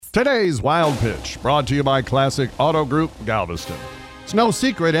Today's Wild Pitch, brought to you by Classic Auto Group, Galveston. It's no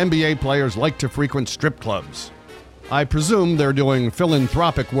secret NBA players like to frequent strip clubs. I presume they're doing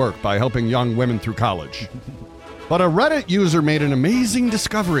philanthropic work by helping young women through college. But a Reddit user made an amazing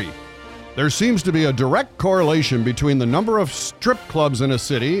discovery. There seems to be a direct correlation between the number of strip clubs in a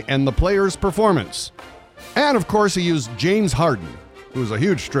city and the player's performance. And of course, he used James Harden, who's a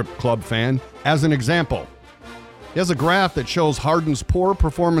huge strip club fan, as an example. He has a graph that shows Harden's poor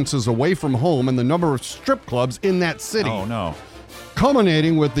performances away from home and the number of strip clubs in that city. Oh, no.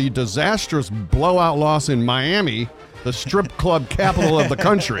 Culminating with the disastrous blowout loss in Miami, the strip club capital of the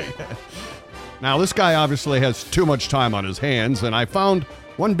country. Now, this guy obviously has too much time on his hands, and I found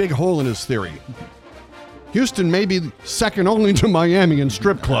one big hole in his theory. Houston may be second only to Miami in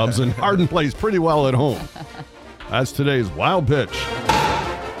strip clubs, and Harden plays pretty well at home. That's today's Wild Pitch.